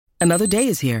Another day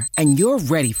is here, and you're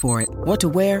ready for it. What to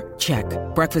wear? Check.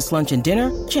 Breakfast, lunch, and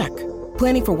dinner? Check.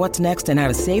 Planning for what's next and how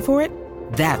to save for it?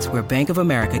 That's where Bank of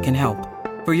America can help.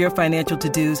 For your financial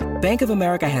to-dos, Bank of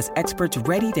America has experts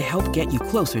ready to help get you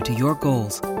closer to your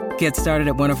goals. Get started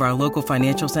at one of our local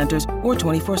financial centers or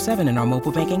 24/7 in our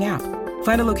mobile banking app.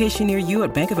 Find a location near you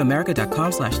at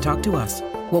bankofamerica.com/talktous.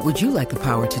 What would you like the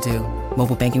power to do?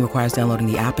 Mobile banking requires downloading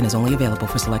the app and is only available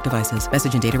for select devices.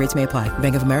 Message and data rates may apply.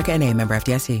 Bank of America N.A., member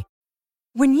FDIC.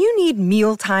 When you need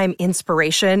mealtime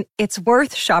inspiration, it's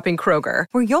worth shopping Kroger,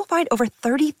 where you'll find over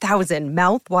 30,000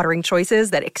 mouth-watering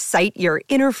choices that excite your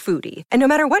inner foodie. And no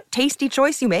matter what tasty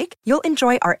choice you make, you'll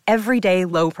enjoy our everyday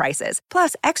low prices,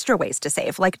 plus extra ways to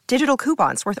save, like digital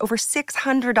coupons worth over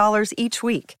 $600 each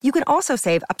week. You can also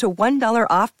save up to $1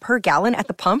 off per gallon at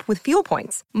the pump with fuel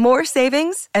points. More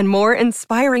savings and more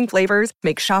inspiring flavors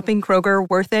make shopping Kroger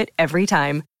worth it every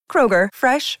time. Kroger,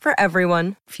 fresh for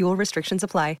everyone. Fuel restrictions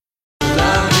apply.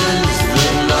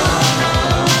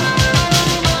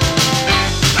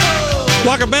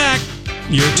 Welcome back.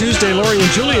 Your Tuesday Lori and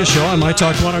Julia show on My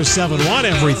Talk 107.1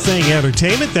 Everything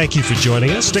Entertainment. Thank you for joining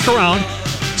us. Stick around.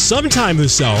 Sometime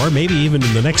this hour, maybe even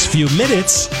in the next few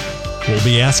minutes, we'll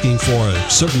be asking for a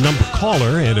certain number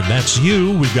caller. And if that's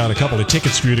you, we've got a couple of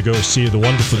tickets for you to go see the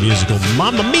wonderful musical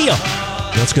Mamma Mia.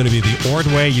 That's going to be the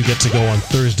Ordway. You get to go on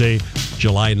Thursday,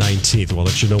 July 19th. We'll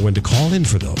let you know when to call in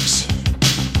for those.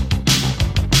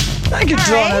 I could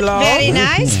draw it along. Very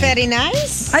nice, very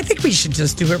nice. I think we should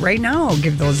just do it right now.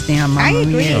 Give those damn I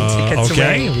agree. tickets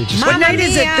okay. away. What night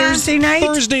is it? Thursday night?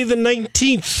 Thursday the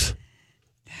 19th.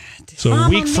 So a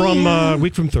week from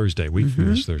Thursday. From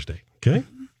this Thursday. Okay.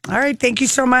 All right. Thank you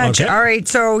so much. Okay. All right.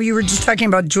 So you were just talking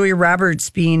about Julia Roberts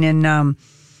being in a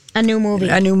new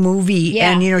movie.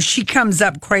 Yeah. And, she comes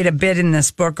up quite a bit in this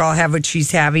book. I'll have what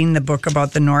she's having, the book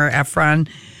about the Nora Ephron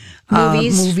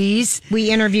movies.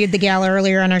 We interviewed the gal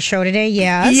earlier on our show today,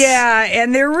 yes. Yeah,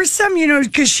 and there were some,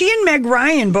 because she and Meg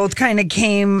Ryan both kind of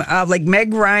came, like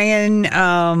Meg Ryan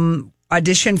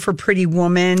auditioned for Pretty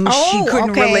Woman. She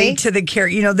couldn't relate to the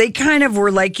character. They kind of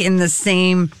were like in the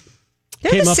same...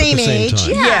 They're the same age.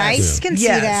 Time. Yeah, I can see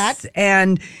that.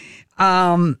 And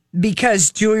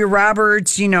because Julia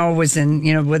Roberts, was in,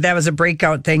 that was a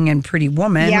breakout thing in Pretty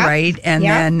Woman, right? And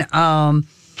then...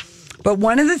 But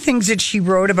one of the things that she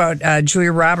wrote about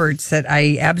Julia Roberts that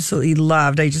I absolutely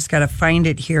loved, I just got to find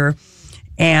it here.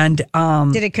 And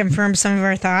did it confirm some of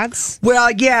our thoughts? Well,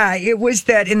 yeah, it was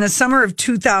that in the summer of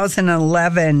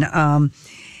 2011,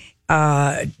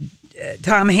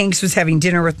 Tom Hanks was having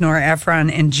dinner with Nora Ephron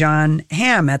and John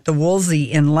Hamm at the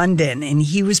Wolseley in London, and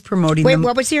he was promoting. Wait,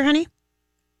 what was the year, honey?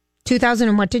 2000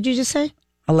 and what did you just say?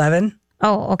 11.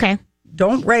 Oh, okay.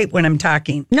 Don't write when I'm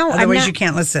talking. No, otherwise you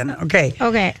can't listen. Okay.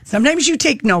 Okay. Sometimes you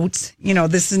take notes.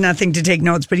 This is nothing to take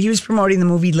notes, but he was promoting the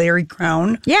movie Larry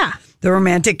Crowne. Yeah. The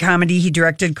romantic comedy he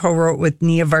directed, co-wrote with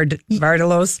Nia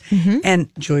Vardalos and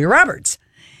Julia Roberts.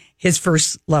 His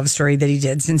first love story that he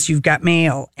did since You've Got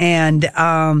Mail. And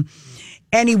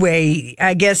anyway,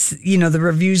 I guess, the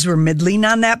reviews were middling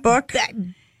on that book.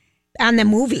 On the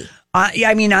movie. On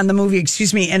the movie,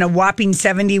 excuse me, and a whopping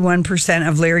 71%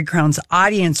 of Larry Crowne's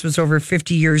audience was over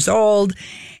 50 years old.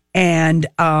 And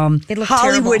Hollywood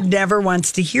terrible. never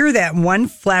wants to hear that. One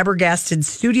flabbergasted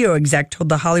studio exec told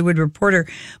the Hollywood Reporter,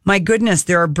 "My goodness,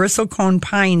 there are bristlecone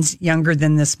pines younger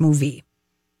than this movie."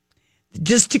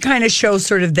 Just to kind of show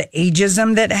sort of the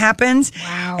ageism that happens.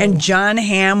 Wow. And John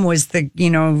Hamm was the,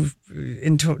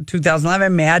 in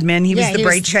 2011, Mad Men, he was the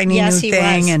bright, shiny new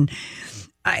thing. And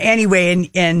anyway,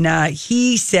 and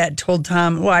he told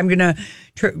Tom, well, I'm going to,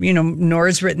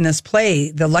 Nora's written this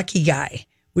play, The Lucky Guy,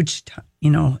 which,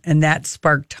 and that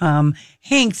sparked Tom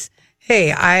Hanks.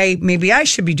 Hey, maybe I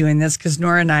should be doing this because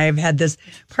Nora and I have had this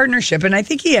partnership. And I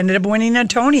think he ended up winning a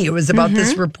Tony. It was about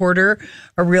this reporter,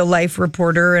 a real life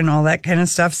reporter and all that kind of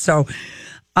stuff. So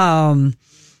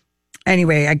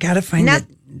anyway, I got to find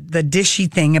the dishy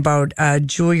thing about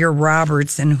Julia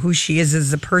Roberts and who she is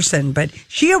as a person. But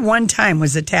she at one time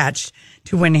was attached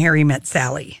to When Harry Met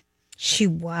Sally. She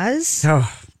was?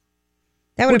 Oh.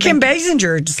 Kim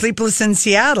Basinger, Sleepless in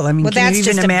Seattle. I mean, can you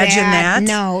even imagine that?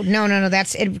 No.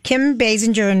 That's it. Kim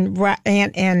Basinger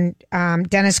and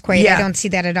Dennis Quaid. Yeah. I don't see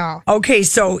that at all. Okay,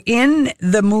 so in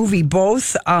the movie,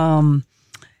 both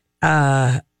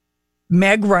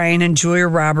Meg Ryan and Julia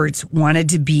Roberts wanted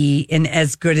to be in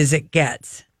As Good as It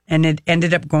Gets, and it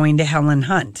ended up going to Helen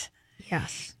Hunt.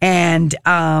 Yes, and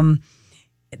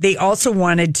they also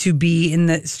wanted to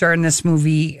be star in this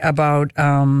movie about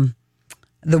the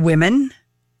women,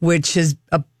 which is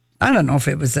I don't know if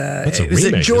it was a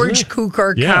a George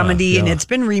Cukor comedy, and it's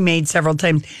been remade several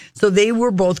times. So they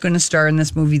were both going to star in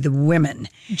this movie, The Women.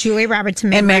 Julia Roberts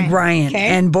and Meg Ryan. Okay.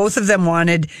 And both of them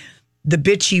wanted the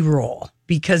bitchy role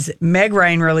because Meg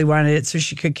Ryan really wanted it so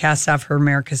she could cast off her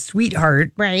America's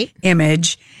Sweetheart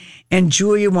image. And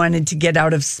Julia wanted to get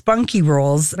out of spunky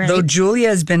roles. Right. Though Julia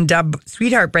has been dubbed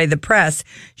Sweetheart by the press,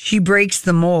 she breaks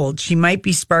the mold. She might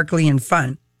be sparkly and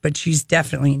fun, but she's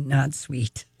definitely not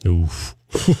sweet. Oof.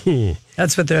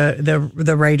 That's what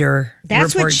the writer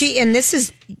That's reports. and this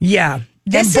is... Yeah.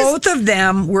 Both of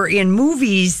them were in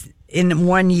movies in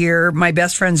one year, My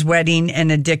Best Friend's Wedding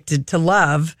and Addicted to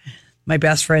Love. My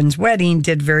Best Friend's Wedding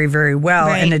did very, very well.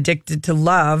 Right. And Addicted to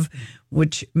Love,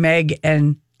 which Meg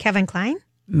and... Kevin Kline?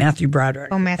 Matthew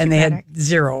Broderick. Oh, Matthew And they Broderick. had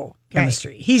zero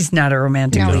chemistry. Right. He's not a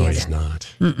romantic lead. No, he's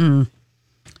not. Mm-mm.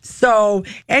 So,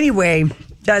 anyway...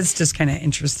 That's just kind of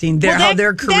interesting. How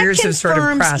their careers have sort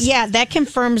of crossed. Yeah, that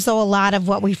confirms, though, a lot of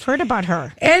what we've heard about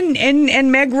her.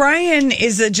 And Meg Ryan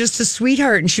is just a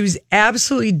sweetheart, and she was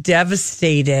absolutely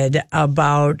devastated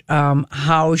about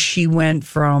how she went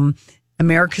from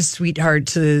America's Sweetheart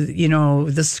to the woman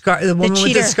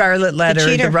with the Scarlet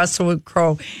Letter, the Russell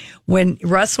Crowe. When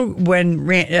Dennis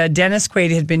Quaid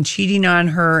had been cheating on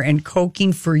her and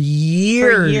coking for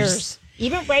years.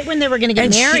 Even right when they were going to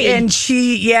get married.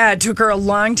 It took her a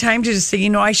long time to just say,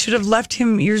 I should have left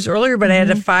him years earlier, but I had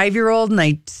a 5-year-old and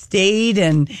I stayed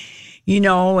and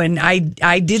I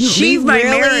didn't leave my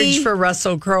marriage for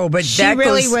Russell Crowe. But she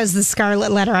really was the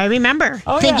Scarlet Letter. I remember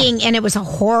thinking, and it was a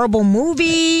horrible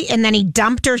movie, and then he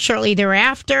dumped her shortly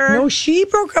thereafter. No, she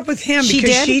broke up with him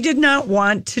because she did not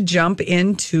want to jump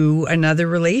into another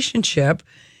relationship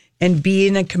and be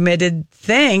in a committed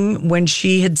thing when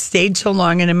she had stayed so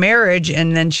long in a marriage,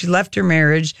 and then she left her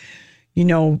marriage,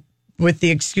 with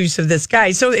the excuse of this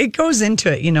guy. So it goes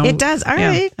into it, It does. All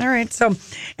right. All right. So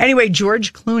anyway,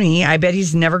 George Clooney, I bet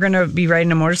he's never going to be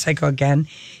riding a motorcycle again.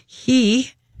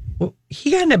 He got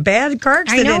in a bad car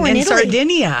accident in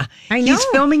Sardinia. I know. He's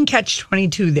filming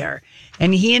Catch-22 there,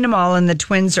 and he and Amal and the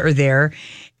twins are there.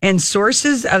 And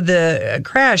sources of the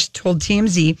crash told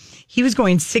TMZ he was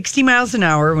going 60 miles an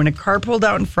hour when a car pulled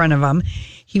out in front of him.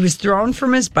 He was thrown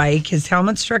from his bike. His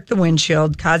helmet struck the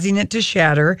windshield, causing it to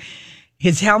shatter.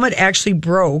 His helmet actually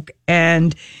broke,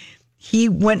 and he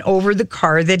went over the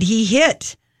car that he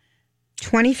hit.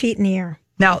 20 feet in the air.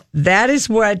 Now, that is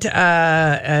what,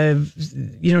 TMZ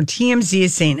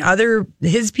is saying.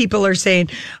 His people are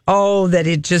saying, that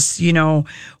it just,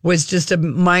 was just a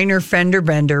minor fender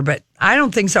bender. But I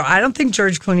don't think so. I don't think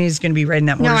George Clooney is going to be riding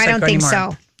that motorcycle anymore. No, I don't think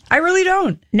so. I really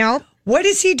don't. No. What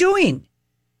is he doing?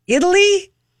 Italy?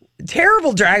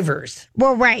 Terrible drivers.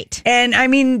 Well, right. And I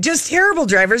mean, just terrible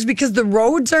drivers because the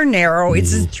roads are narrow.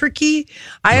 It's tricky.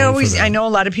 I know a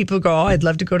lot of people go, I'd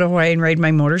love to go to Hawaii and ride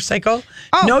my motorcycle.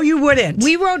 Oh, no, you wouldn't.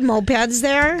 We rode mopeds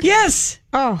there. Yes.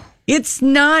 Oh. It's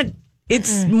not,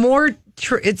 it's more,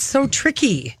 it's so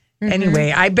tricky. Mm-hmm.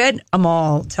 Anyway, I bet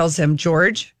Amal tells him,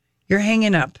 George, you're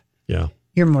hanging up. Yeah.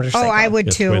 Your motorcycle. Oh, I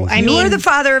would too. Twins. I mean, you're the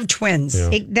father of twins.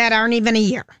 Yeah. That aren't even a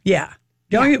year. Yeah.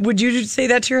 Would you say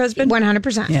that to your husband?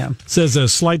 100%. Yeah. Says a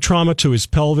slight trauma to his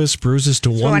pelvis, bruises to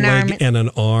one leg and an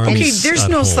arm. Okay, there's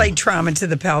no slight trauma to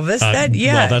the pelvis. Well,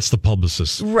 that's the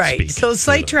publicist. Right. Speak, so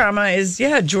slight trauma is,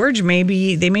 George,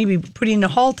 they may be putting a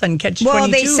halt on Catch-22. Well,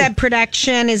 they said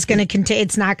production is going to continue.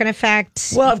 It's not going to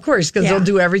affect. Well, of course, because they'll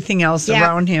do everything else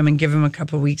around him and give him a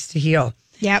couple of weeks to heal.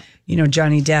 Yep.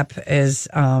 Johnny Depp is.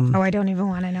 I don't even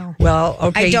want to know. Well,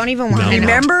 okay. I don't even want to know.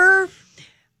 Remember?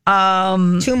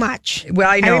 Too much. Well,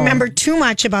 I know. I remember too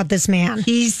much about this man.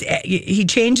 He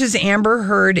changes Amber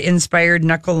Heard inspired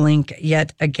knuckle link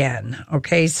yet again.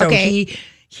 Okay, so he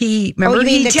remember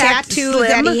the tattoo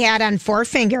that he had on 4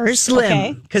 fingers,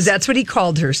 Slim, because that's what he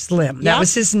called her, Slim. Yep. That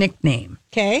was his nickname.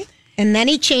 Okay, and then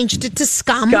he changed it to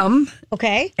Scum. Scum.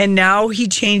 Okay, and now he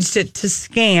changed it to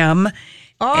Scam.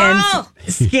 Oh, and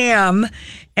Scam.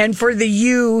 And for the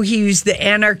U, he used the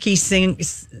anarchy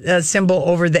symbol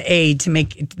over the A to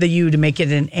make the U to make it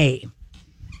an A.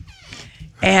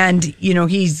 And,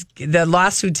 the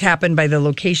lawsuits happened by the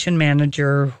location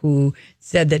manager who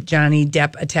said that Johnny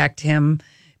Depp attacked him,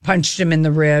 punched him in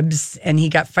the ribs, and he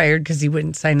got fired because he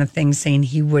wouldn't sign a thing saying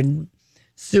he wouldn't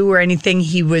sue or anything.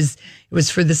 It was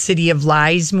for the City of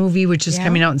Lies movie, which is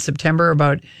coming out in September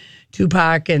about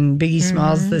Tupac and Biggie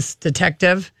Smalls, this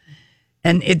detective.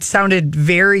 And it sounded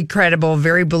very credible,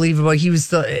 very believable. He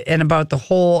was about the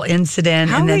whole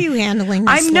incident. How are you handling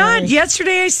this? I'm not.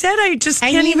 Yesterday I said I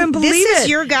can't even believe it. This is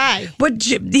your guy. But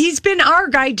he's been our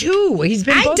guy too. He's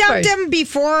been. I dubbed him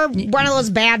before one of those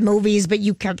bad movies, but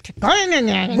you kept going in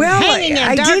there. Hanging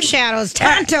in Dark Shadows,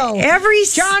 Tonto,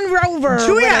 John Rover.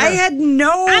 Julia, I had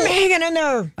no. I'm hanging in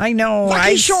there. I know.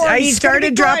 I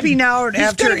started dropping out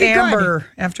after Amber.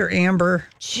 After Amber.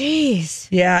 Jeez.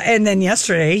 Yeah, and then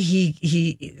yesterday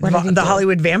the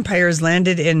Hollywood Vampires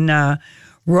landed in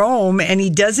Rome, and he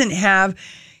doesn't have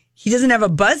a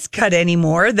buzz cut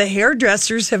anymore. The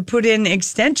hairdressers have put in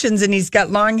extensions, and he's got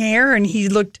long hair, and he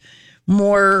looked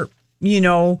more, he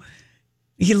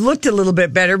looked a little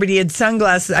bit better, but he had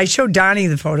sunglasses. I showed Donnie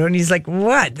the photo, and he's like,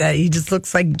 what? He just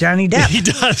looks like Johnny Depp. He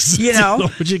does.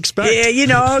 What'd you expect?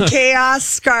 Chaos,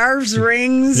 scarves,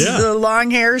 rings, the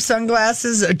long hair,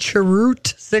 sunglasses, a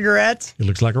cheroot cigarette. He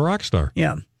looks like a rock star.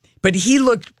 Yeah. But he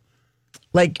looked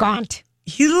like gaunt.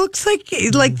 He looks like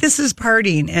this is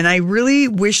partying, and I really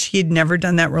wish he'd never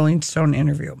done that Rolling Stone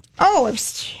interview. Oh, it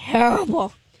was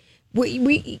terrible.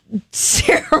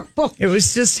 Terrible. It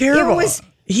was just terrible.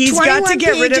 He's got to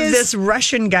get rid of this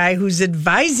Russian guy who's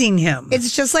advising him.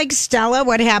 It's just like Stella,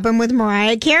 what happened with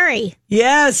Mariah Carey.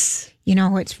 Yes.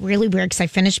 It's really weird because I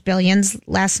finished Billions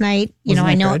last night. Wasn't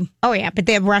I know. Good? Oh, yeah. But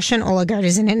the Russian oligarch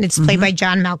is in it, and it's played by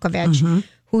John Malkovich,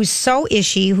 who's so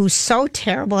ishy, who's so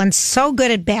terrible, and so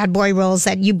good at bad boy roles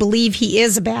that you believe he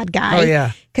is a bad guy. Oh,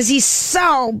 yeah. Because he's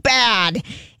so bad.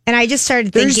 And I just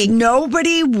started thinking. There's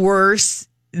nobody worse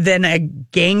than a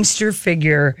gangster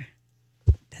figure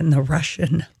than the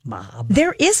Russian mob.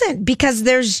 There isn't, because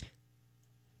there's...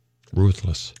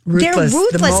 Ruthless. They're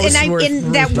ruthless. And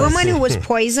ruthless. That woman who was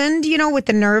poisoned, with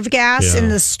the nerve gas in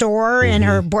the store and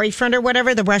her boyfriend or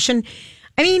whatever, the Russian.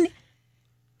 I mean,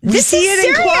 we see it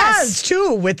in Claws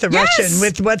too with the Russian,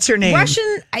 with what's her name?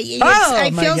 Russian.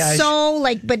 I feel so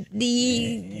but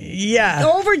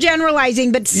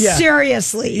overgeneralizing, but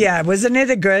seriously. Yeah, wasn't it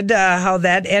a good how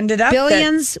that ended up?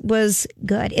 Billions was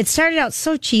good. It started out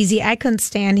so cheesy. I couldn't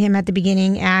stand him at the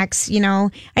beginning acts. I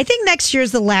think next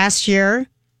year's the last year.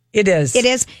 It is.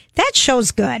 That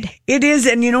show's good. It is.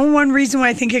 And one reason why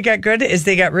I think it got good is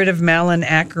they got rid of Malin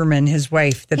Ackerman, his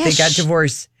wife, they got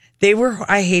divorced.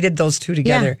 I hated those two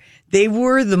together. Yeah. They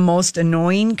were the most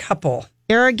annoying couple.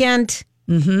 Arrogant.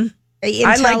 Mm-hmm.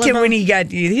 I liked him when he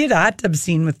had a hot tub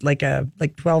scene with like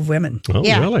 12 women. Oh,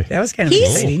 yeah. Really? That was kind of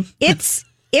exciting. It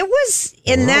was,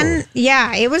 and then,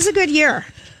 it was a good year.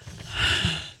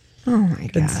 Oh my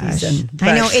gosh.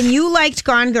 I know. And you liked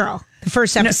Gone Girl. The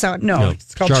first episode. No,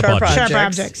 it's called Sharp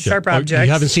Objects. Sharp Objects.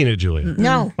 You haven't seen it, Julia?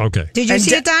 No. Okay. Did you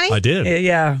see it, Donnie? I did.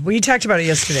 Yeah, we talked about it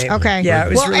yesterday. Okay. Yeah,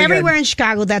 it was really everywhere good. in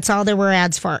Chicago, that's all there were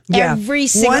ads for. Yeah. Every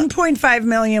single 1.5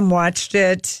 million watched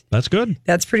it. That's good.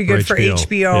 That's pretty good for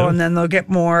HBO, and then they'll get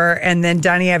more. And then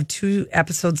Donnie, I have 2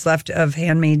 episodes left of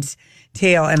Handmaid's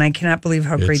Tale, and I cannot believe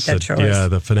how great that show is. Yeah,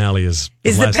 the finale is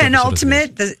the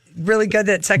penultimate. Really good.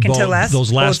 That second to last.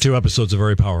 Those last 2 episodes are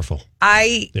very powerful.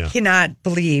 I cannot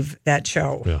believe that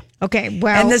show. Yeah. Okay,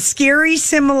 well, and the scary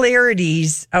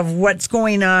similarities of what's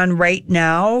going on right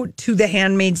now to The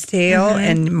Handmaid's Tale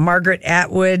and Margaret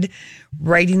Atwood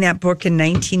writing that book in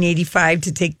 1985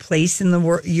 to take place in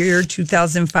the year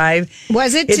 2005.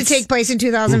 Was it to take place in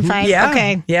 2005? Yeah.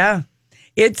 Okay. Yeah.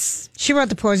 She wrote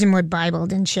the Poisonwood Bible,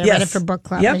 didn't she? I read it for book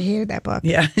club. I hated that book.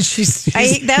 Yeah,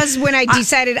 that was when I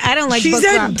decided I don't like book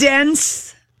club. She's a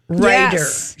dense writer.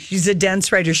 Yes. She's a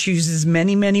dense writer. She uses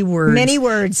many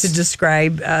words to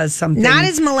describe something. Not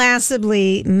as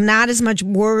not as much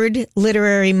word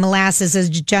literary molasses as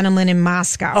Gentleman in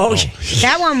Moscow. Oh,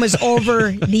 that one was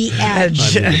over the edge.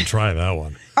 I didn't even try that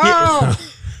one. Oh.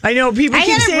 I know people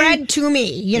keep saying... I had it read to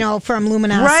me, from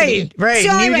Luminosity. Right. So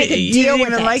I could deal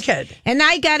with it. Like it. And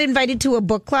I got invited to a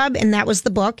book club, and that was the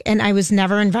book, and I was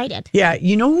never invited. Yeah,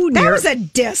 you know who... That was a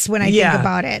diss when I think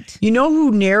about it. You know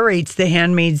who narrates The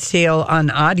Handmaid's Tale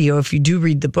on audio, if you do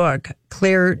read the book?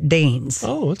 Claire Danes.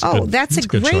 Oh, that's a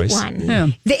great choice. one. Yeah.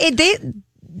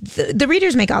 The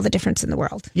readers make all the difference in the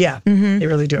world. Yeah, they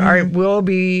really do. All right, we'll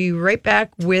be right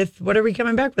back with... What are we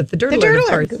coming back with? The Dirt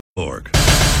Alert.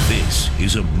 This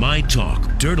is a My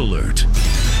Talk Dirt Alert.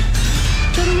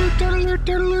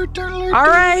 All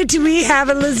right, we have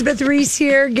Elizabeth Reese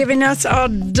here giving us a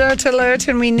Dirt Alert,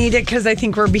 and we need it because I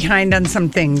think we're behind on some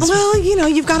things. Well,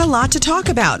 you've got a lot to talk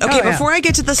about. Okay, before I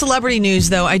get to the celebrity news,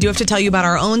 though, I do have to tell you about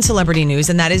our own celebrity news,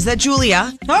 and that is that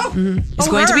Julia is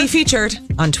going to be featured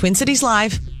on Twin Cities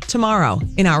Live tomorrow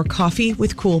in our Coffee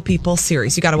with Cool People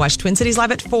series. You got to watch Twin Cities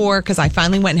Live at 4 because I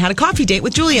finally went and had a coffee date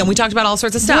with Julia and we talked about all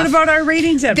sorts of stuff. What about our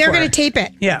ratings at 4? They're going to tape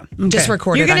it. Yeah. Okay. Just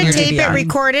record it on your DVR. You're going to tape it,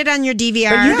 record it on your DVR.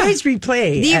 But you guys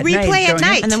replay at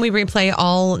night. And then we replay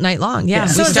all night long. Yeah.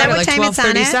 So we is that what at time it's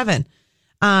on at?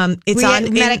 It's we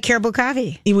met at Caribou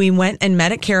Coffee. We went and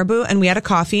met at Caribou and we had a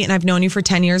coffee and I've known you for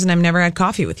 10 years and I've never had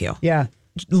coffee with you. Yeah.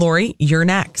 Lori, you're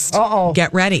next. Uh-oh.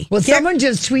 Get ready. Well, someone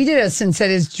just tweeted us and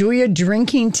said, is Julia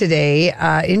drinking today?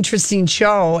 Interesting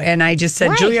show. And I just said,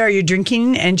 Why? Julia, are you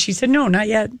drinking? And she said, no, not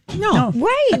yet. No.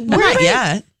 Wait. Not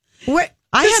yet. What?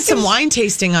 I had some wine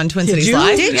tasting on Twin Cities you?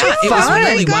 Live. Did Yeah, you? it was Fun.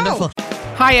 really Go. wonderful.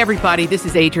 Hi, everybody. This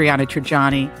is Adriana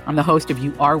Trajani. I'm the host of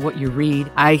You Are What You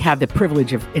Read. I have the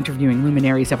privilege of interviewing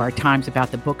luminaries of our times about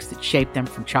the books that shaped them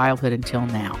from childhood until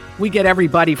now. We get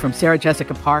everybody from Sarah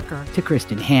Jessica Parker to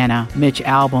Kristen Hanna, Mitch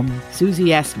Albom, Susie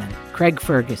Essman, Craig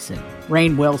Ferguson,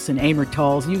 Rainn Wilson, Amor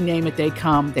Tolls, you name it, they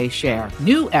come, they share.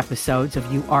 New episodes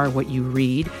of You Are What You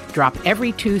Read drop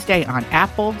every Tuesday on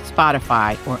Apple,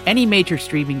 Spotify, or any major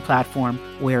streaming platform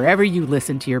wherever you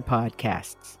listen to your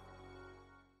podcasts.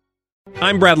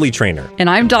 I'm Bradley Trainer. And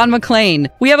I'm Don McClain.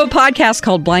 We have a podcast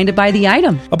called Blinded by the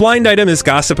Item. A blind item is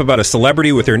gossip about a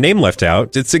celebrity with their name left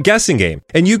out. It's a guessing game,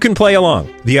 and you can play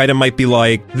along. The item might be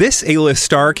like, this A-list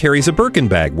star carries a Birkin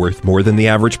bag worth more than the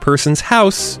average person's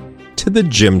house to the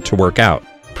gym to work out.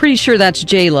 Pretty sure that's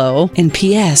J-Lo. And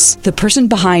P.S. the person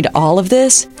behind all of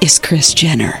this is Kris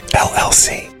Jenner,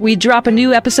 LLC. We drop a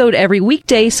new episode every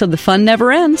weekday so the fun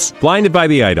never ends. Blinded by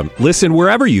the Item. Listen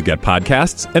wherever you get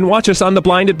podcasts and watch us on the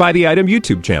Blinded by the Item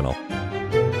YouTube channel.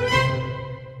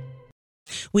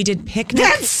 We did picnic.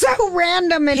 That's so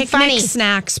random and funny.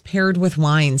 Snacks paired with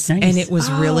wines, Nice. and it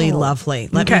was really lovely.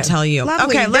 Let me tell you.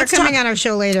 Lovely. Okay, They're coming on our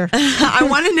show later. I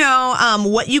want to know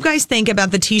what you guys think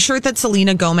about the T-shirt that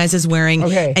Selena Gomez is wearing.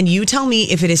 Okay. And you tell me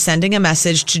if it is sending a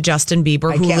message to Justin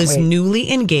Bieber, who is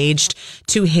newly engaged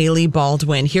to Hailey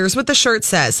Baldwin. Here's what the shirt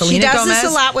says. Selena She does Gomez,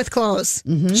 this a lot with clothes.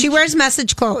 Mm-hmm. She wears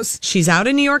message clothes. She's out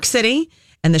in New York City,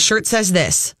 and the shirt says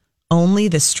this: only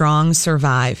the strong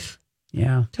survive.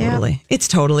 Yeah. Totally. Yeah. It's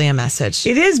totally a message.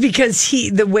 It is, because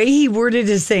the way he worded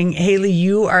his saying, Hailey,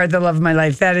 you are the love of my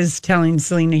life. That is telling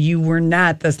Selena, you were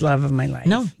not the love of my life.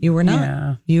 No, you were not.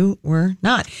 Yeah. You were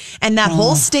not. And that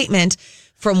whole statement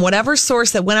from whatever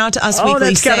source that went out to Us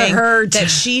Weekly saying that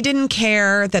she didn't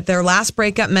care, that their last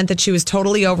breakup meant that she was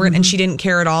totally over it and she didn't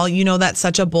care at all. You know, that's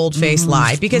such a bold-faced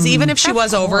lie. Because even if she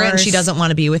was over it and she doesn't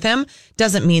want to be with him,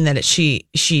 doesn't mean that she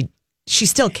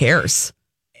still cares.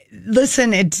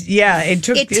 Listen, it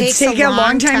takes a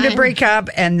long time to break up,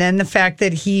 and then the fact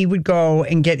that he would go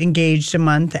and get engaged a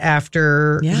month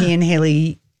after he and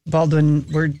Hailey Baldwin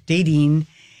were dating.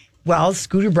 Well,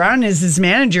 Scooter Braun is his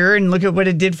manager, and look at what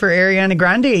it did for Ariana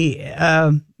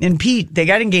Grande and Pete. They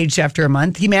got engaged after a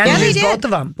month. He manages both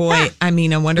of them. Boy, I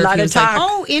mean, I wonder if he was like,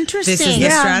 oh, interesting. This is the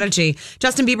strategy.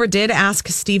 Justin Bieber did ask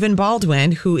Stephen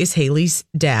Baldwin, who is Hailey's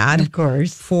dad, of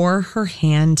course, for her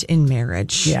hand in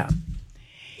marriage. Yeah.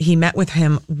 He met with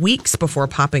him weeks before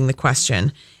popping the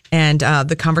question, and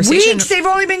the conversation. Weeks? They've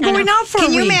only been going out for Can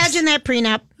weeks. you imagine that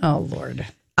prenup? Oh, Lord.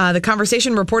 The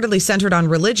conversation reportedly centered on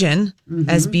religion,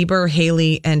 as Bieber,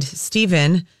 Hailey, and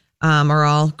Stephen are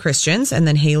all Christians, and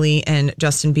then Hailey and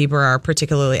Justin Bieber are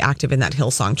particularly active in that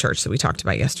Hillsong Church that we talked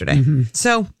about yesterday.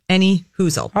 So, any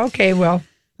whoozle. Okay, well.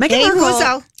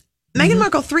 Meghan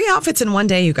Markle, 3 outfits in one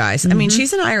day, you guys. I mean,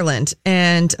 she's in Ireland.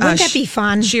 And wouldn't that be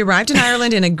fun? She arrived in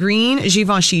Ireland in a green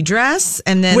Givenchy dress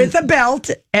and then with a belt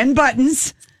and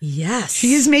buttons. Yes.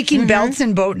 She is making belts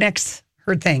and boat necks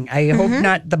her thing. I hope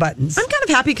not the buttons. I'm kind of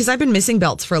happy because I've been missing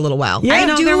belts for a little while. Yeah, I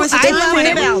know there was a time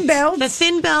when belts. The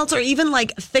thin belts or even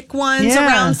like thick ones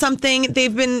around something,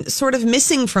 they've been sort of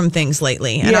missing from things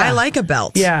lately. And I like a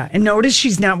belt. Yeah. And notice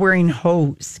she's not wearing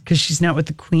hose because she's not with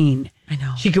the queen. I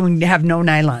know. She can have no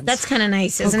nylons. That's kind of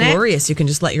nice, isn't it? Glorious. You can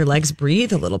just let your legs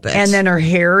breathe a little bit. And then her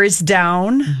hair is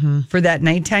down for that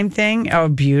nighttime thing. Oh,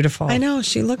 beautiful. I know.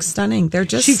 She looks stunning. They're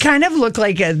just. She kind of looked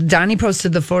like Donnie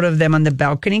posted the photo of them on the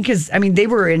balcony because, I mean, they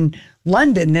were in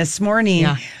London this morning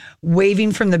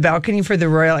waving from the balcony for the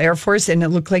Royal Air Force. And it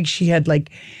looked like she had like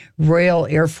Royal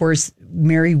Air Force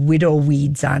Merry Widow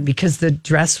weeds on because the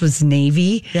dress was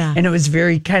navy. Yeah. And it was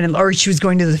very kind of, or she was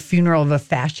going to the funeral of a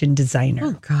fashion designer.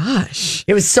 Oh, gosh.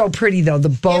 It was so pretty, though. The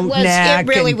boat neck. It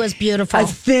really was beautiful. A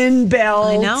thin belt.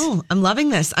 I know. I'm loving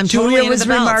this. I'm Julia totally was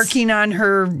into the belts. remarking on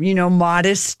her,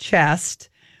 modest chest,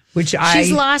 which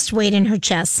she's lost weight in her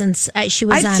chest since she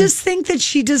was on. I just think that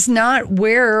she does not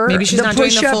wear Maybe she's not doing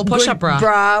the full push-up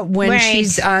bra when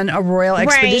she's on a royal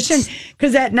expedition.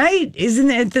 Because at night, isn't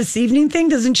it this evening thing?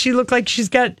 Doesn't she look like she's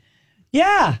got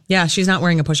Yeah. Yeah, she's not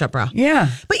wearing a push-up bra. Yeah.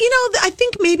 But, I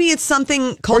think maybe it's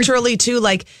something culturally, too,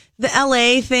 like the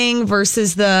LA thing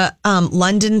versus the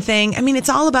London thing. I mean, it's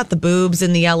all about the boobs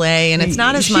in the LA, and it's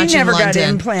not as much in London. She never got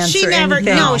implants She or never,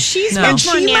 anything. no, she's much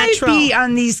more natural. She might be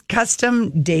on these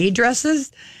custom day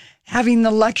dresses, having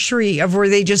the luxury of where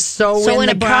they just sew in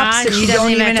the cups and you don't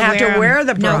even have to wear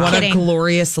the bra. No, what a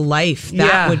glorious life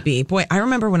that would be. Boy, I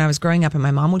remember when I was growing up and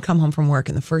my mom would come home from work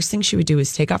and the first thing she would do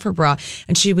is take off her bra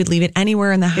and she would leave it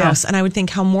anywhere in the house. And I would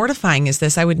think, how mortifying is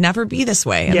this? I would never be this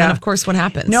way. And then, of course, what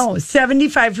happens? No,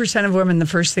 75% of women, the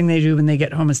first thing they do when they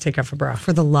get home is take off a bra.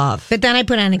 For the love. But then I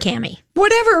put on a cami.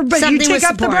 Whatever, but something you take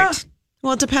off the bra.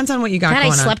 Well, it depends on what you got going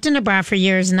on. I slept in a bra for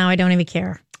years and now I don't even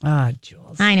care. Ah,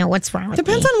 Jules. I know. What's wrong with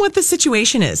Depends on what the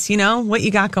situation is, what you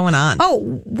got going on.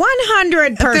 Oh,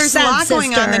 100%. If there's a lot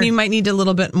going on, then you might need a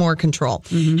little bit more control.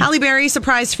 Halle Berry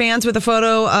surprised fans with a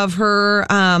photo of her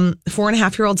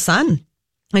 4.5-year-old son.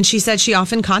 And she said she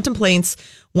often contemplates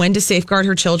when to safeguard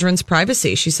her children's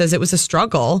privacy. She says it was a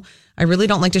struggle. I really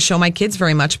don't like to show my kids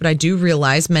very much, but I do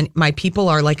realize my people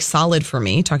are like solid for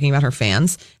me, talking about her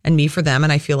fans, and me for them,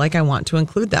 and I feel like I want to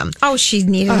include them. Oh, she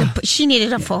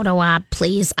needed a photo op,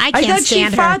 please. I can't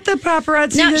stand her. I thought she fought the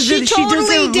paparazzi. No, she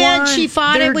totally did. She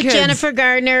fought it with Jennifer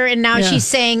Gardner, and now she's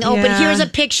saying, but here's a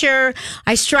picture.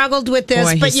 I struggled with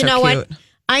this, but you know what?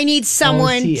 I need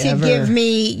someone to give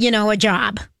me, a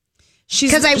job.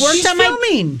 Because I worked on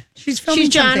filming. She's filming.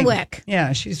 She's John Wick.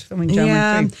 Yeah, she's filming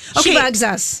John Wick. She bugs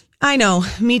us. I know.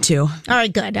 Me too. All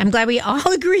right, good. I'm glad we all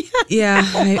agree. Yeah,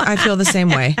 I feel the same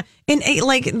way. And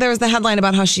there was the headline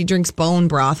about how she drinks bone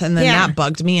broth, and then that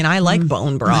bugged me, and I like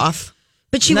bone broth.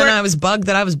 But I was bugged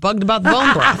that I was bugged about the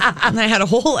bone broth. And I had a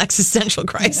whole existential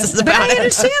crisis about it. I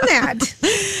understand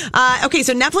that. Okay,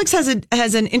 so Netflix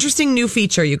has an interesting new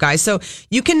feature, you guys. So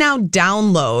you can now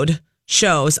download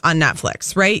shows on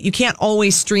Netflix, right? You can't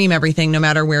always stream everything no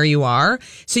matter where you are.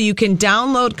 So you can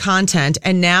download content,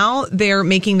 and now they're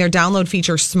making their download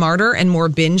feature smarter and more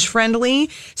binge friendly.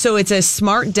 So it's a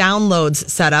smart downloads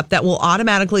setup that will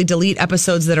automatically delete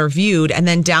episodes that are viewed and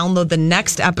then download the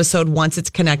next episode once it's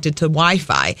connected to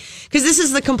Wi-Fi. Because this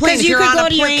is the complaint. If you're on a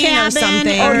plane or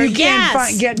something, or you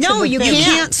can't get to you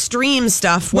can't stream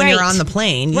stuff when you're on the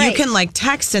plane. You can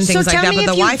text and things like that, but the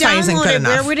Wi-Fi isn't good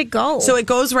enough. Where would it go? So it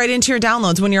goes right into your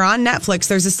downloads. When you're on Netflix,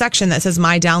 there's a section that says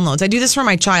My Downloads. I do this for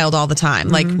my child all the time.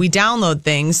 Like, we download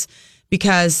things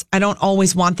because I don't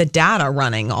always want the data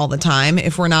running all the time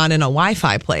if we're not in a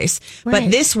Wi-Fi place. Right. But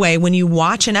this way, when you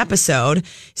watch an episode,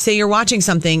 say you're watching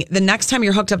something, the next time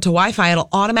you're hooked up to Wi-Fi, it'll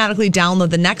automatically download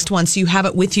the next one so you have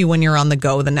it with you when you're on the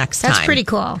go the next time. That's pretty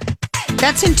cool.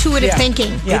 That's intuitive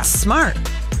thinking. Yeah. It's smart.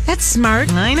 That's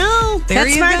smart. I know.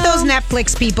 That's smart. Go. Those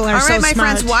Netflix people are so smart. All right, my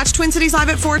friends, watch Twin Cities Live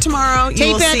at 4 tomorrow.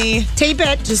 Tape it. Tape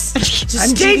it. Just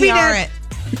I'm taping it.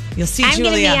 You'll see I'm Julia.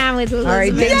 I'm going to be on with Elizabeth. All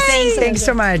right, thanks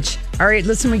so much. All right,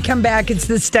 listen, we come back. It's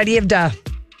the study of duh.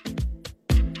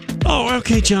 Oh,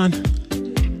 okay, John.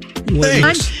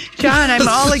 John, I'm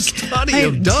all like... Study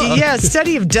of duh. Yeah,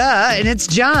 study of duh, and it's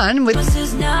John with...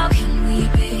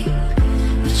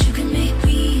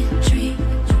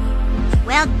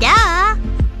 Well, duh.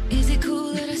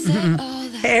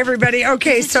 Hey, everybody.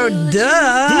 Okay, so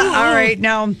duh. All right,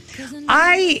 now,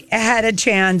 I had a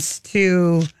chance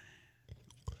to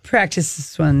practice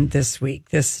this one this week,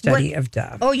 this study of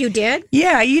duh. Oh, you did?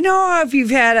 Yeah, if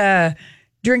you've had a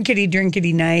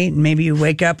drinkity night and maybe you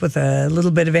wake up with a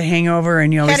little bit of a hangover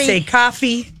and you always say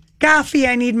coffee,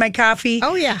 I need my coffee.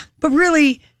 Oh, yeah. But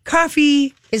really,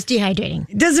 coffee is dehydrating.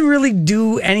 It doesn't really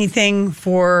do anything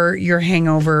for your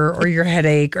hangover or your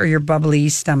headache or your bubbly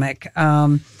stomach.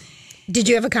 Did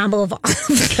you have a combo of all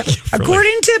of them?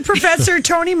 According to Professor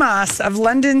Tony Moss of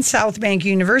London South Bank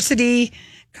University,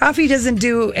 coffee doesn't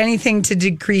do anything to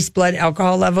decrease blood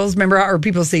alcohol levels. Remember how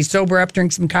people say sober up,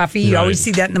 drink some coffee? You always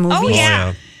see that in the movies. Oh,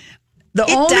 yeah. The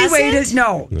only way to...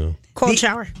 No. Cold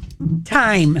shower.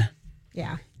 Time.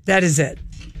 Yeah. That is it.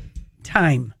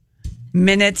 Time.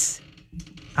 Minutes,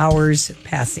 hours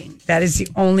passing. That is the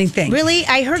only thing. Really?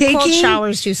 I heard cold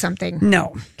showers do something.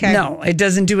 No. Okay. No, it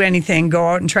doesn't do anything. Go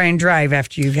out and try and drive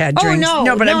after you've had drinks.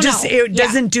 No, but it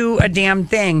doesn't do a damn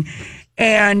thing.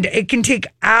 And it can take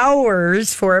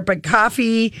hours for it, but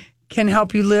coffee can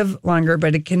help you live longer,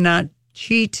 but it cannot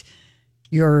cheat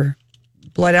your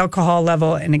blood alcohol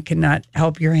level and it cannot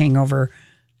help your hangover.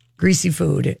 Greasy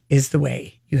food is the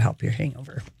way you help your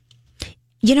hangover.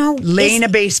 Laying a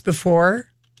base before.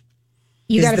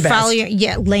 You got to follow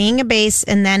laying a base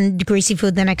and then greasy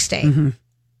food the next day. Mm-hmm.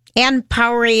 And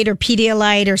Powerade or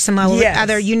Pedialyte or some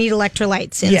other, you need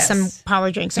electrolytes in some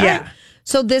power drinks. All right.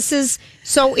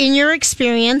 So in your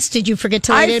experience, did you forget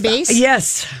to lay the base?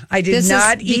 Yes, I did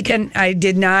not eat, and I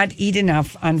did not eat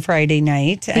enough on Friday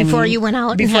night before you went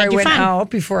out.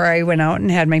 Before I went out and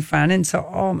had my fun, and so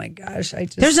oh my gosh,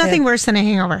 there's nothing worse than a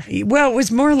hangover. Well, it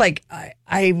was more like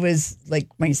I was like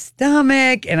my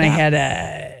stomach, and I had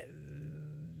a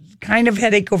kind of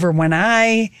headache over one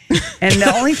eye, and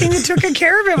the only thing that took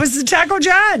care of it was the Taco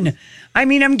John. I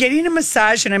mean, I'm getting a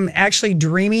massage and I'm actually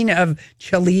dreaming of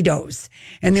Cholitos.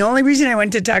 And the only reason I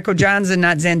went to Taco John's and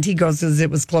not Zantico's is it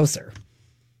was closer.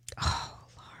 Oh,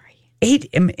 Lori. Ate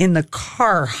him in the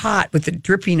car hot with it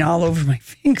dripping all over my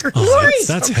fingers. Lori,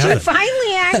 she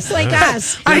finally acts like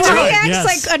us. Lori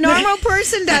acts like a normal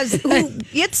person does.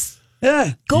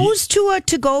 Goes to a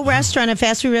to-go restaurant, a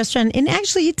fast food restaurant, and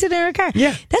actually eats it in her car.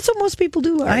 Yeah. That's what most people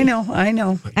do, Lori. I know. I'm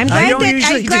glad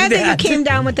that you came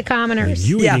down with the commoners.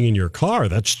 You eating in your car,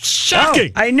 that's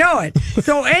shocking. Oh, I know it.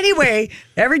 So anyway,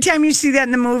 every time you see that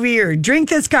in the movie or drink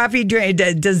this coffee,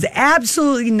 it does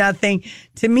absolutely nothing.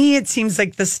 To me, it seems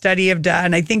like the study of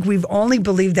and I think we've only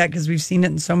believed that because we've seen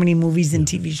it in so many movies and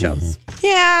TV shows.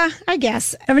 Yeah, I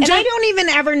guess. I don't even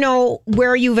ever know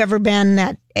where you've ever been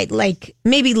that, like,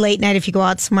 maybe late night if you go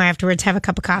out somewhere afterwards, have a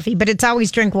cup of coffee, but it's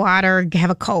always drink water, have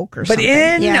a Coke or something.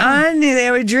 But they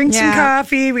would drink some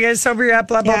coffee, we got to sober you up,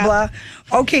 blah, blah, blah.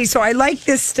 Okay, so I like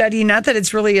this study, not that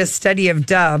it's really a study of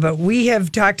but we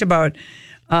have talked about,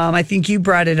 I think you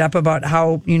brought it up about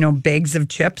how, bags of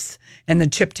chips and the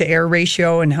chip to air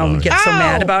ratio and how we get so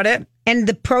mad about it. And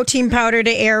the protein powder to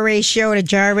air ratio to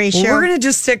jar ratio. Well, we're going to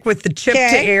just stick with the chip to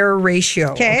air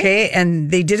ratio. Okay.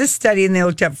 And they did a study and they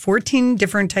looked at 14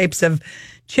 different types of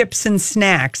chips and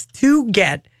snacks to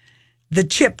get the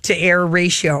chip to air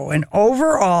ratio. And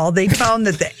overall, they found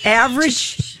that the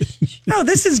average,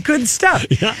 this is good stuff.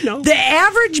 Yeah, I know. The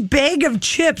average bag of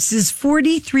chips is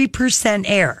 43%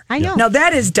 air. I know. Now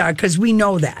that is because we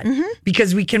know that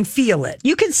because we can feel it.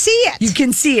 You can see it. You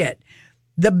can see it.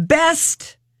 The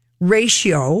best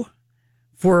ratio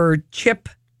for chip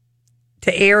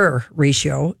to air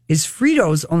ratio is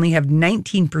Fritos only have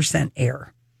 19%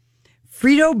 air.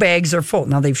 Frito bags are full.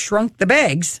 Now they've shrunk the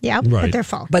bags. Yeah, but they're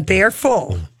full. But they are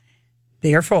full.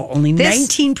 They are full. Only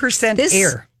 19%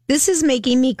 air. This is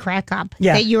making me crack up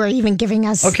that you are even giving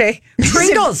us. Okay.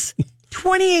 Pringles,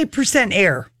 28%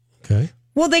 air. Okay.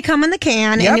 Well, they come in the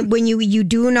can, and when you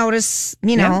do notice,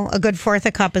 a good fourth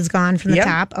a cup is gone from the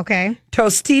top. Okay.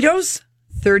 Tostitos,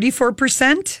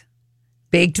 34%.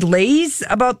 Baked Lay's,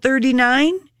 about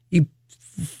 39%.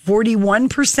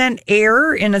 41%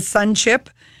 air in a Sun chip.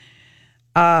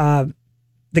 The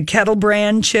Kettle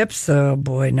brand chips, oh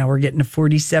boy, now we're getting to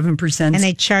 47%. And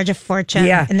they charge a fortune.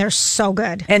 Yeah. And they're so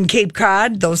good. And Cape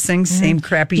Cod, those things, same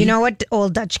crappy. You know what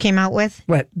Old Dutch came out with?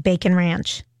 What? Bacon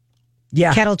Ranch.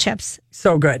 Yeah. Kettle chips.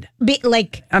 So good.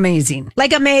 Amazing.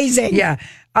 Like amazing. Yeah.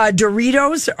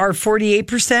 Doritos are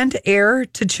 48% air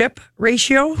to chip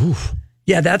ratio. Oof.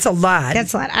 Yeah, that's a lot.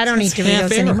 That's a lot. I don't eat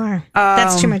Doritos anymore.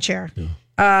 That's too much air.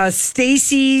 Yeah.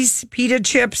 Stacy's pita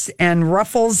chips and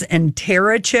Ruffles and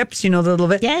Terra chips, the little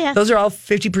bit. Yeah. Those are all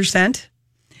 50%.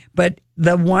 But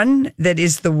the one that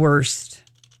is the worst.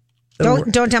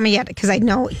 Don't tell me yet because I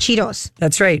know Cheetos.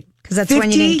 That's right. Because that's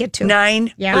when you didn't get to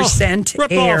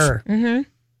 9% air.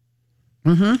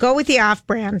 Mm-hmm. Go with the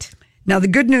off-brand. Now, the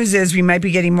good news is we might be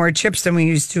getting more chips than we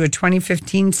used to. A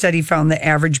 2015 study found the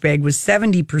average bag was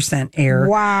 70% air.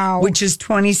 Wow. Which is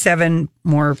 27%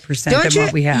 more than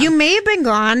what we have. You may have been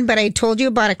gone, but I told you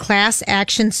about a class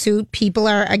action suit. People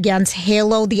are against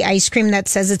Halo, the ice cream that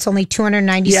says it's only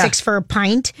 $296 for a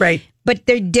pint. Right. But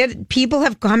people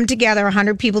have come together,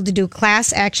 100 people, to do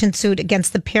class action suit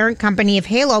against the parent company of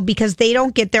Halo because they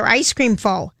don't get their ice cream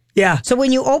full. Yeah. So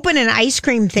when you open an ice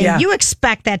cream thing, you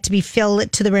expect that to be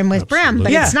filled to the rim with brim,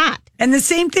 but it's not. And the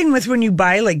same thing with when you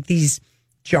buy like these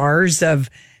jars of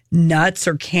nuts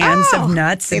or cans of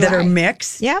nuts that are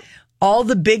mixed. Yep. All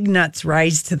the big nuts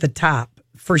rise to the top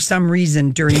for some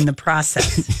reason during the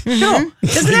process. No.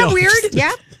 Isn't that weird?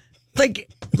 Yeah. Like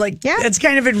it's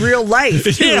kind of in real life.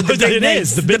 Too. Yeah, it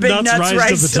is. The big nuts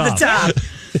rise to the top.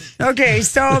 Okay,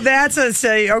 so that's a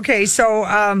say. Okay,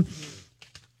 so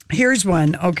here's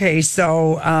one. Okay,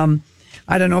 so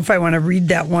I don't know if I want to read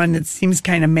that one. It seems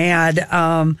kind of mad.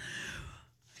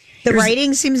 The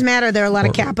writing seems mad. Are there a lot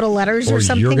of capital letters or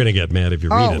something? You're going to get mad if you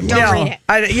read it. Don't read it.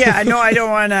 I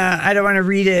don't want to. I don't want to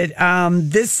read it.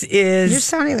 This is. You're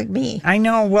sounding like me. I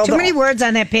know. Well, too many words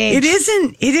on that page.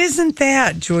 It isn't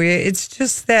that, Julia. It's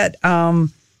just that. I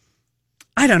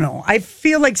don't know. I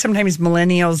feel like sometimes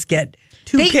millennials get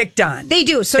picked on. They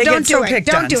do. So don't do it.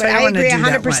 Don't do it. I agree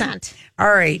 100%. All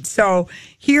right. So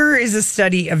here is a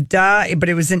study of but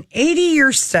it was an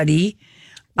 80-year study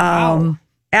Wow.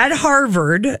 At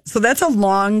Harvard. So that's a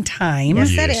long time.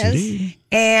 Yes, that is.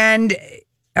 And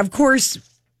of course,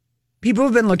 people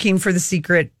have been looking for the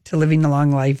secret to living a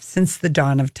long life since the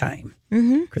dawn of time.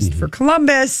 Mm-hmm. Christopher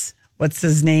Columbus. What's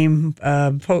his name?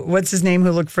 What's his name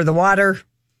who looked for the water?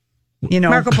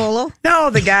 Marco Polo? No,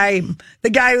 the guy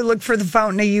who looked for the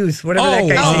fountain of youth, whatever that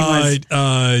guy's name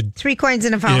was. 3 coins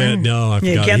in a fountain. Yeah, no, I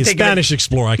forgot. He's a Spanish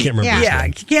explorer. I can't remember. Yeah,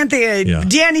 can't think of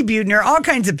Danny Buettner, all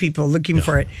kinds of people looking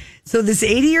for it. So this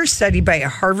 80-year study by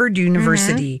Harvard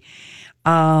University,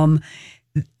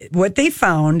 what they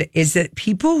found is that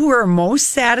people who are most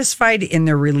satisfied in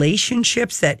their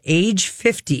relationships at age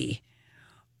 50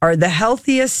 are the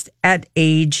healthiest at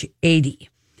age 80.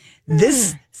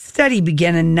 This study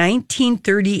began in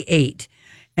 1938,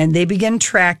 and they began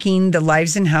tracking the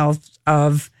lives and health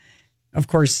of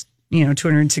course,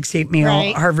 268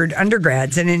 male Harvard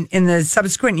undergrads. And in the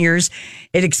subsequent years,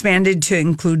 it expanded to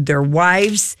include their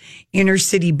wives, inner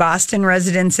city Boston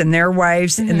residents and their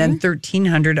wives, and then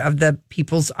 1,300 of the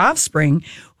people's offspring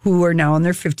who are now in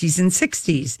their 50s and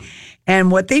 60s. And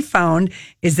what they found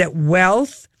is that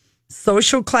wealth,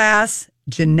 social class,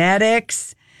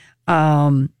 genetics,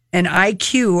 and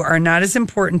IQ are not as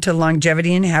important to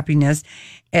longevity and happiness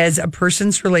as a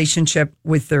person's relationship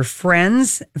with their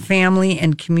friends, family,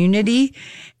 and community.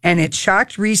 And it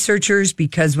shocked researchers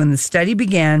because when the study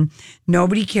began,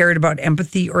 nobody cared about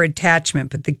empathy or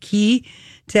attachment. But the key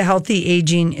to healthy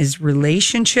aging is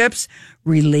relationships.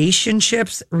 And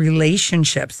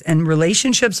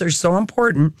relationships are so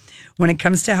important when it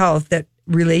comes to health that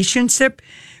relationship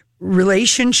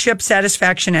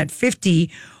satisfaction at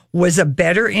 50 was a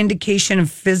better indication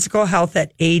of physical health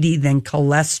at 80 than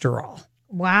cholesterol.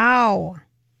 Wow.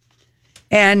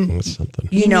 And,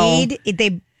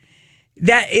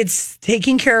 that it's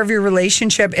taking care of your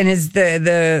relationship. And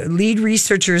the lead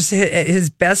researchers, his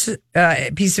best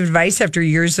piece of advice after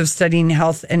years of studying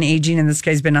health and aging, and this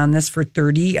guy's been on this for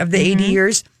 30 of the 80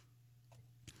 years.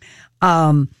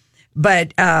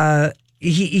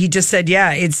 He just said,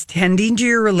 it's tending to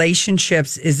your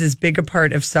relationships is as big a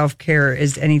part of self-care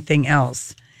as anything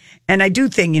else. And I do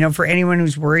think, for anyone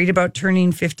who's worried about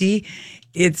turning 50,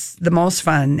 it's the most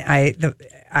fun. I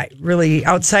really,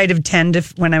 outside of 10 to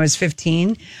when I was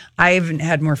 15, I haven't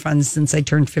had more fun since I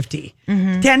turned 50.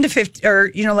 10 to 50, or,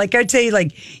 I'd say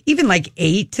even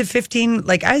 8 to 15,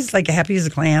 I was happy as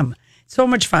a clam. So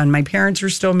much fun. My parents were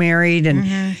still married and,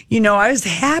 I was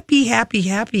happy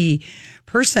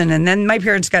person. And then my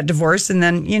parents got divorced and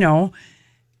then, and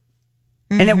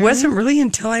it wasn't really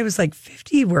until I was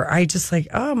 50 where I just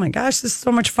oh my gosh, this is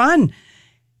so much fun.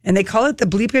 And they call it the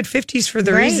Bleep It 50s for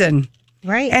the reason.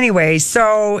 Right. Anyway,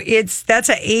 so that's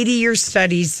an 80-year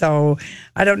study. So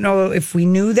I don't know if we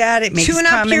knew that. It makes common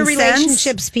sense. Tune up your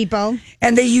relationships, people.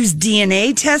 And they use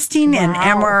DNA testing and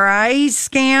MRI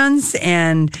scans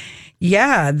and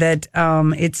that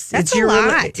it's a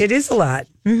lot. It is a lot.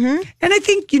 Mm-hmm. And I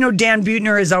think, Dan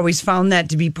Buettner has always found that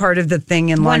to be part of the thing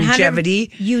in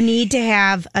longevity. You need to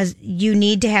have a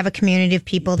community of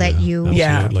people that you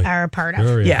are a part of.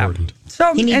 Very important.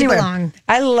 So you need to belong.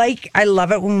 I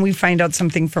love it when we find out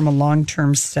something from a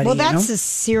long-term study. Well, that's a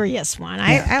serious one.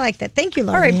 I like that. Thank you,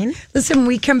 Lorraine. All right. Listen, when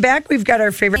we come back, we've got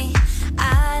our favorite.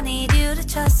 I need you to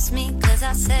trust me because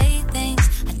I say things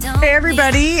I don't. Hey,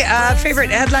 everybody.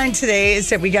 Favorite headline today is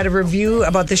that we got a review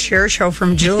about the Cher Show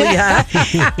from Julia.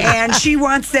 And she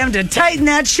wants them to tighten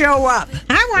that show up.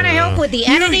 I want to help with the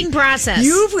editing process.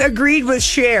 You've agreed with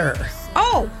Cher.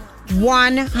 Oh,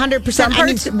 100%. Some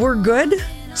parts were good.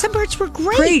 Some parts were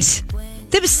great.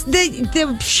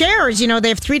 The Chers, they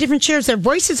have 3 different Chers. Their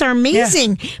voices are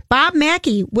amazing. Yeah. Bob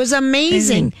Mackie was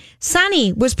amazing.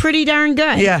 Sonny was pretty darn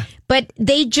good. Yeah. But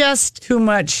they just... Too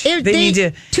much.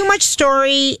 Too much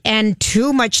story and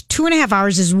too much. 2.5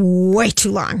 hours is way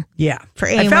too long. Yeah. For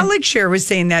anyone. I felt like Cher was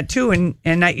saying that too. And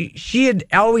she had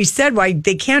always said, why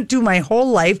they can't do my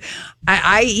whole life.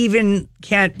 I even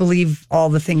can't believe all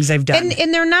the things I've done.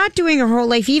 And they're not doing her whole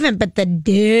life even, but the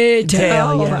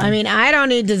detail. Yeah. I mean, I don't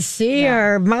need to see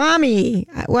her. Mommy,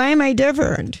 why am I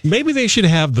different? Maybe they should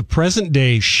have the present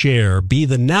day Cher be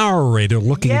the narrator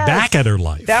looking back at her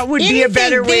life. That would be a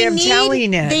better way of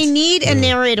telling it. They need a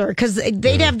narrator because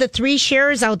they'd have the 3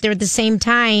 Chers out there at the same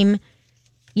time,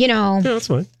 Yeah, that's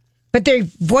fine. But their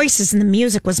voices and the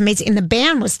music was amazing. And the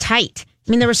band was tight.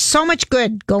 I mean, there was so much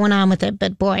good going on with it,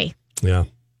 but boy. Yeah.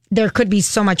 There could be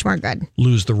so much more good.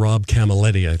 Lose the Rob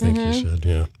Camilletti, I think you said.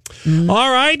 Yeah. Mm-hmm. All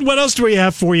right. What else do we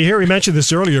have for you here? We mentioned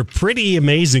this earlier. Pretty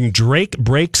amazing. Drake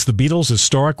breaks the Beatles'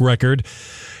 historic record.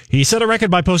 He set a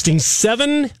record by posting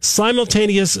 7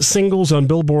 simultaneous singles on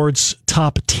Billboard's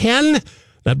top 10.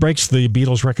 That breaks the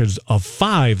Beatles' records of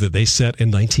 5 that they set in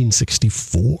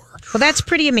 1964. Well, that's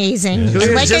pretty amazing.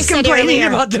 Yeah. Like I said earlier,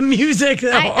 about the music.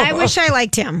 I wish I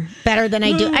liked him better than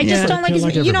I do. I just don't like his.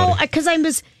 Because I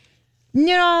was,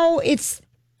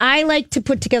 I like to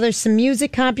put together some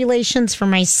music compilations for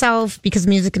myself because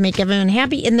music can make everyone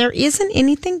happy, and there isn't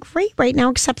anything great right now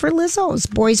except for Lizzo's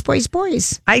 "Boys, Boys,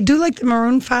 Boys." I do like the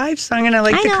Maroon 5 song, and I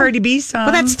like the Cardi B song.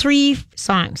 Well, that's 3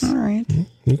 songs. All right.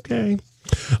 Okay.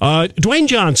 Dwayne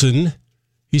Johnson,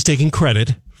 he's taking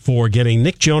credit for getting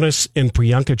Nick Jonas and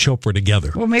Priyanka Chopra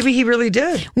together. Well, maybe he really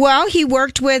did. Well, he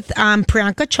worked with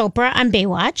Priyanka Chopra on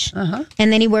Baywatch,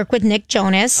 and then he worked with Nick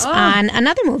Jonas on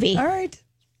another movie. All right.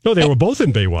 No, they were both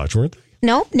in Baywatch, weren't they?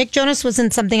 No, Nick Jonas was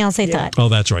in something else, I thought. Oh,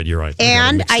 that's right. You're right.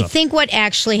 And I think what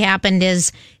actually happened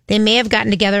is they may have gotten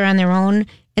together on their own,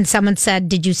 and someone said,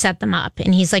 "Did you set them up?"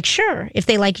 And he's like, "Sure, if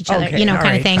they like each other, kind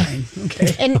of thing." Fine.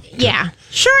 Okay. And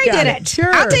sure, I did it.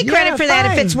 Sure. I'll take credit for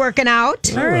that if it's working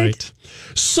out. All right.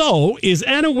 So, is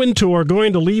Anna Wintour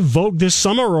going to leave Vogue this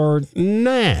summer or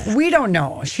nah? We don't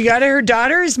know. She got her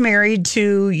daughter is married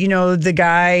to, the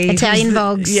guy. Italian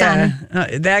Vogue son.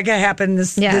 That happened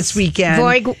this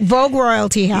weekend. Vogue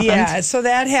royalty happened. Yeah, so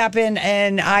that happened,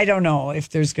 and I don't know if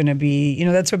there's going to be,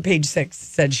 that's what Page 6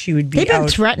 said she would be They've been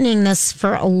threatening this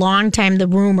for a long time, the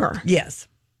rumor. Yes.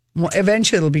 Well,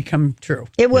 eventually it'll become true.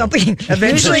 It will be.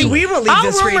 Eventually we will leave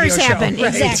this radio show. All rumors happen.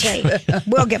 Right. Exactly.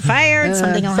 We'll get fired.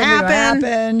 Something will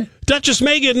happen. Duchess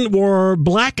Meghan wore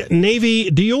black navy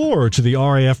Dior to the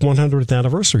RAF 100th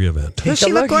anniversary event.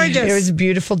 She looked gorgeous. It was a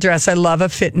beautiful dress. I love a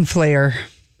fit and flare.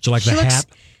 Do you like the hat?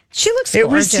 She looks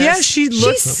gorgeous.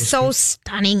 She's so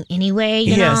stunning anyway.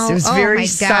 Yes, it was very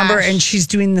somber, and she's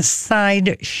doing the side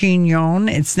chignon.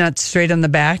 It's not straight on the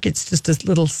back. It's just a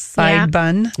little side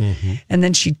bun. Mm-hmm. And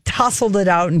then she tousled it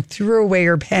out and threw away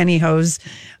her pantyhose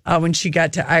when she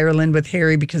got to Ireland with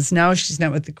Harry, because now she's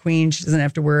not with the Queen. She doesn't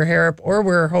have to wear her hair up or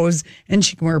wear her hose, and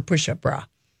she can wear a push-up bra.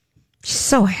 She's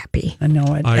so happy. I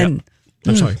know it. I'm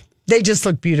sorry. They just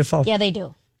look beautiful. Yeah, they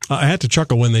do. I had to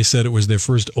chuckle when they said it was their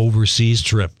first overseas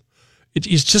trip.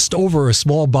 It's just over a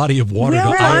small body of water.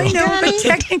 Well, I know, but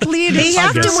technically it is. They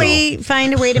have to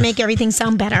find a way to make everything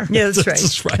sound better. Yeah, that's right.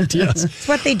 That's right, yes. That's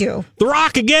what they do. The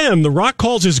Rock again. The Rock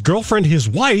calls his girlfriend his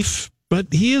wife, but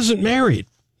he isn't married.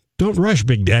 Don't rush,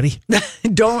 Big Daddy.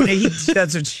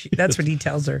 That's what he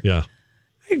tells her. Yeah.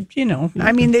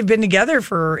 I mean, they've been together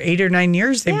for 8 or 9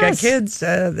 years. They've got kids.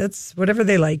 That's whatever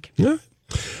they like. Yeah.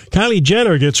 Kylie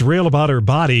Jenner gets real about her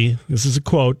body. This is a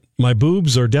quote. "My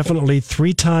boobs are definitely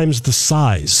 3 times the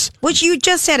size." Which you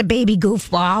just had a baby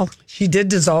goofball. She did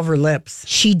dissolve her lips.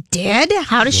 She did?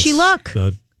 How does she look?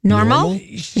 Normal?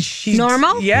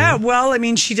 Normal? Yeah. Well, I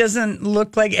mean, she doesn't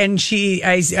look like, and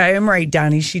I am right,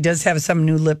 Donnie. She does have some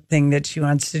new lip thing that she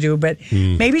wants to do, but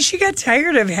maybe she got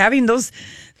tired of having those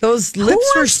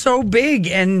lips were so big,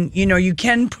 and you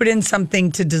can put in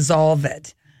something to dissolve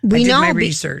it. I did my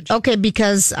research. Okay,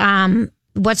 because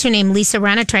what's her name? Lisa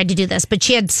Rinna tried to do this, but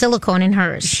she had silicone in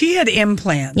hers. She had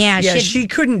implants. Yeah, she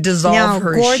couldn't dissolve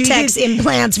her. Gore-Tex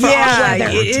implants for all weather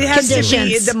it has to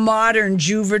be the modern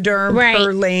Juvederm,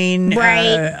 Perlane,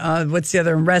 right. What's the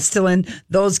other one? Restylane.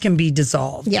 Those can be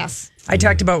dissolved. Yes. I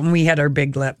talked about when we had our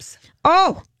big lips.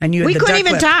 Oh, and we couldn't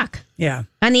even talk. Yeah,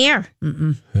 on the air.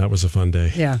 That was a fun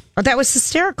day. Yeah. Oh, that was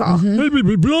hysterical. I know.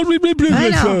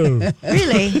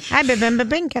 Really, I've been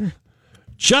blinking.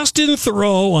 Justin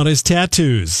Theroux on his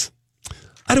tattoos.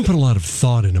 I don't put a lot of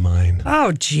thought into mine.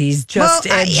 Oh, geez, just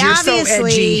edge. You're so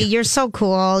edgy. You're so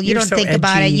cool. You don't think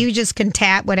about it. You just can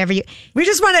tat whatever you. We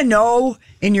just want to know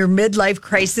in your midlife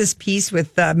crisis piece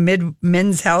with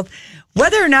Men's Health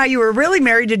whether or not you were really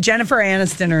married to Jennifer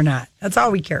Aniston or not. That's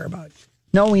all we care about.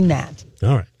 Knowing that.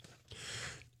 All right.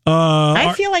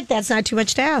 I feel like that's not too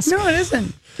much to ask. No, it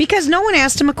isn't. Because no one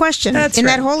asked him a question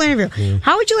that whole interview. Yeah.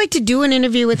 How would you like to do an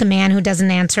interview with a man who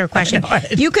doesn't answer a question?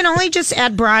 You can only just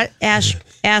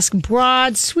ask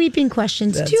broad, sweeping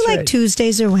questions. Do you like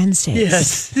Tuesdays or Wednesdays?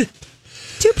 Yes.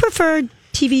 Do you prefer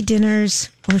TV dinners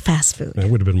or fast food? That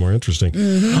would have been more interesting.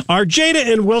 Mm-hmm. Are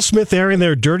Jada and Will Smith airing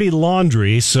their dirty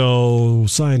laundry so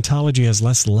Scientology has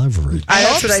less leverage?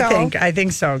 That's what I think. I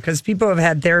think so, because people have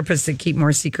had therapists that keep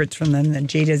more secrets from them than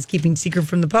Jada is keeping secret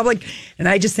from the public, and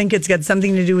I just think it's got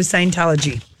something to do with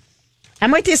Scientology.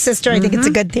 I'm with your sister. I think it's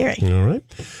a good theory. All right.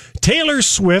 Taylor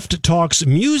Swift talks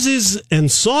muses and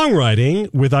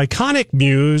songwriting with iconic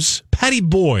muse Patty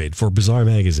Boyd for Bizarre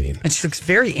Magazine. And she looks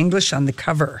very English on the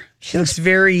cover. She looks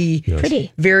very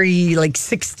pretty, very like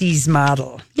 60s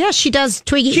model. Yeah, she does.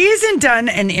 Twiggy. She hasn't done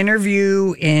an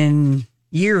interview in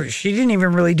years. She didn't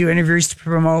even really do interviews to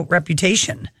promote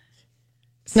Reputation.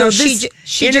 So this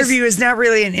interview is not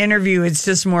really an interview. It's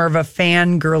just more of a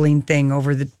fangirling thing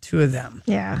over the two of them.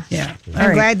 Yeah. Yeah.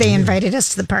 I'm glad they invited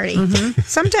us to the party. Mm-hmm.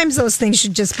 Sometimes those things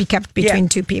should just be kept between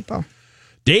two people.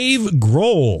 Dave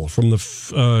Grohl from the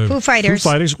Foo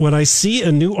Fighters. When I see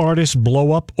a new artist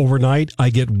blow up overnight,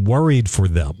 I get worried for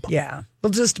them. Yeah.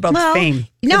 Well, just about the fame.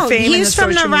 No, the fame he's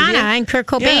from Nirvana, media. and Kurt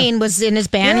Cobain was in his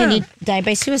band, and he died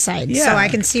by suicide. Yeah. So I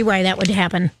can see why that would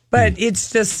happen. But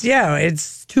it's just,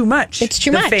 it's too much. It's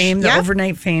too much. The fame, the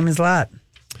overnight fame is a lot.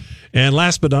 And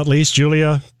last but not least,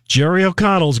 Julia, Jerry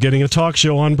O'Connell's getting a talk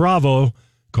show on Bravo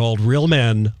called Real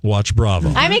Men Watch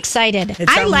Bravo. I'm excited.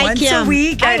 It's I like once him. A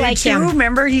week. I like him.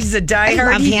 Remember, he's a diehard.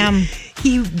 I love him.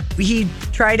 He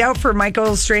tried out for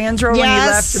Michael Strahan's role when he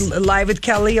left Live with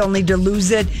Kelly, only to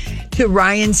lose it to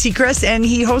Ryan Seacrest, and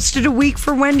he hosted a week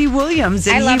for Wendy Williams,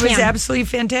 and he was absolutely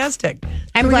fantastic.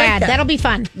 I'm glad. That'll be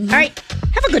fun. Mm-hmm. All right.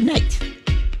 Have a good night.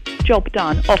 Job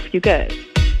done. Off you go.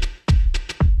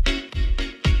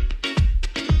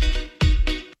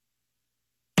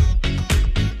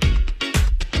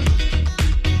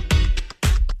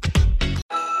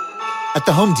 At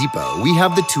the Home Depot, we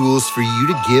have the tools for you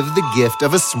to give the gift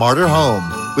of a smarter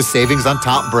home with savings on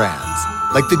top brands,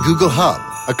 like the Google Hub,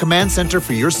 a command center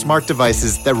for your smart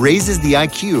devices that raises the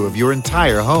IQ of your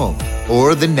entire home,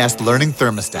 or the Nest Learning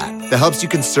Thermostat that helps you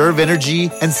conserve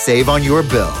energy and save on your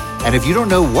bill. And if you don't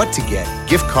know what to get,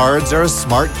 gift cards are a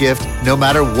smart gift no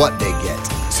matter what they get.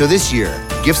 So this year,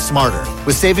 gift smarter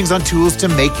with savings on tools to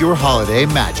make your holiday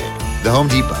magic. The Home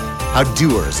Depot, how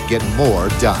doers get more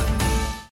done.